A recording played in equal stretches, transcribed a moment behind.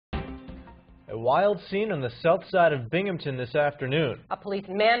A wild scene on the south side of Binghamton this afternoon. A police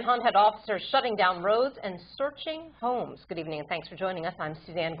manhunt had officers shutting down roads and searching homes. Good evening and thanks for joining us. I'm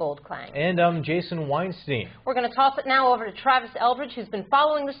Suzanne Goldklang. And I'm Jason Weinstein. We're going to toss it now over to Travis Eldridge, who's been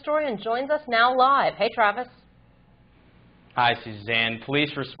following the story and joins us now live. Hey, Travis. Hi, Suzanne.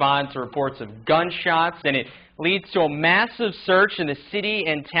 Police respond to reports of gunshots, and it leads to a massive search in the city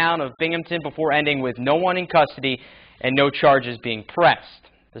and town of Binghamton before ending with no one in custody and no charges being pressed.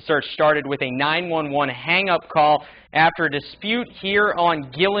 The search started with a 911 hang-up call after a dispute here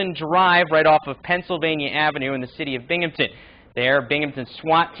on Gillen Drive right off of Pennsylvania Avenue in the city of Binghamton. There, Binghamton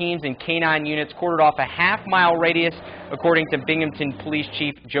SWAT teams and K-9 units cordoned off a half-mile radius, according to Binghamton Police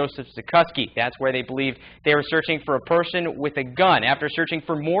Chief Joseph Zukoski. That's where they believed they were searching for a person with a gun. After searching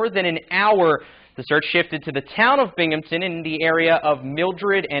for more than an hour, the search shifted to the town of Binghamton in the area of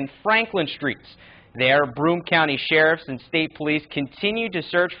Mildred and Franklin Streets. There, Broome County Sheriffs and State Police continued to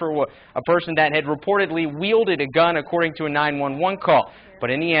search for a person that had reportedly wielded a gun, according to a 911 call. But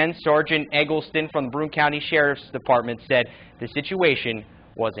in the end, Sergeant Eggleston from the Broome County Sheriff's Department said the situation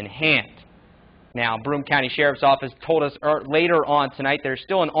was in hand. Now, Broome County Sheriff's Office told us later on tonight there's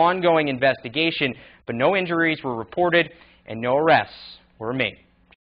still an ongoing investigation, but no injuries were reported and no arrests were made.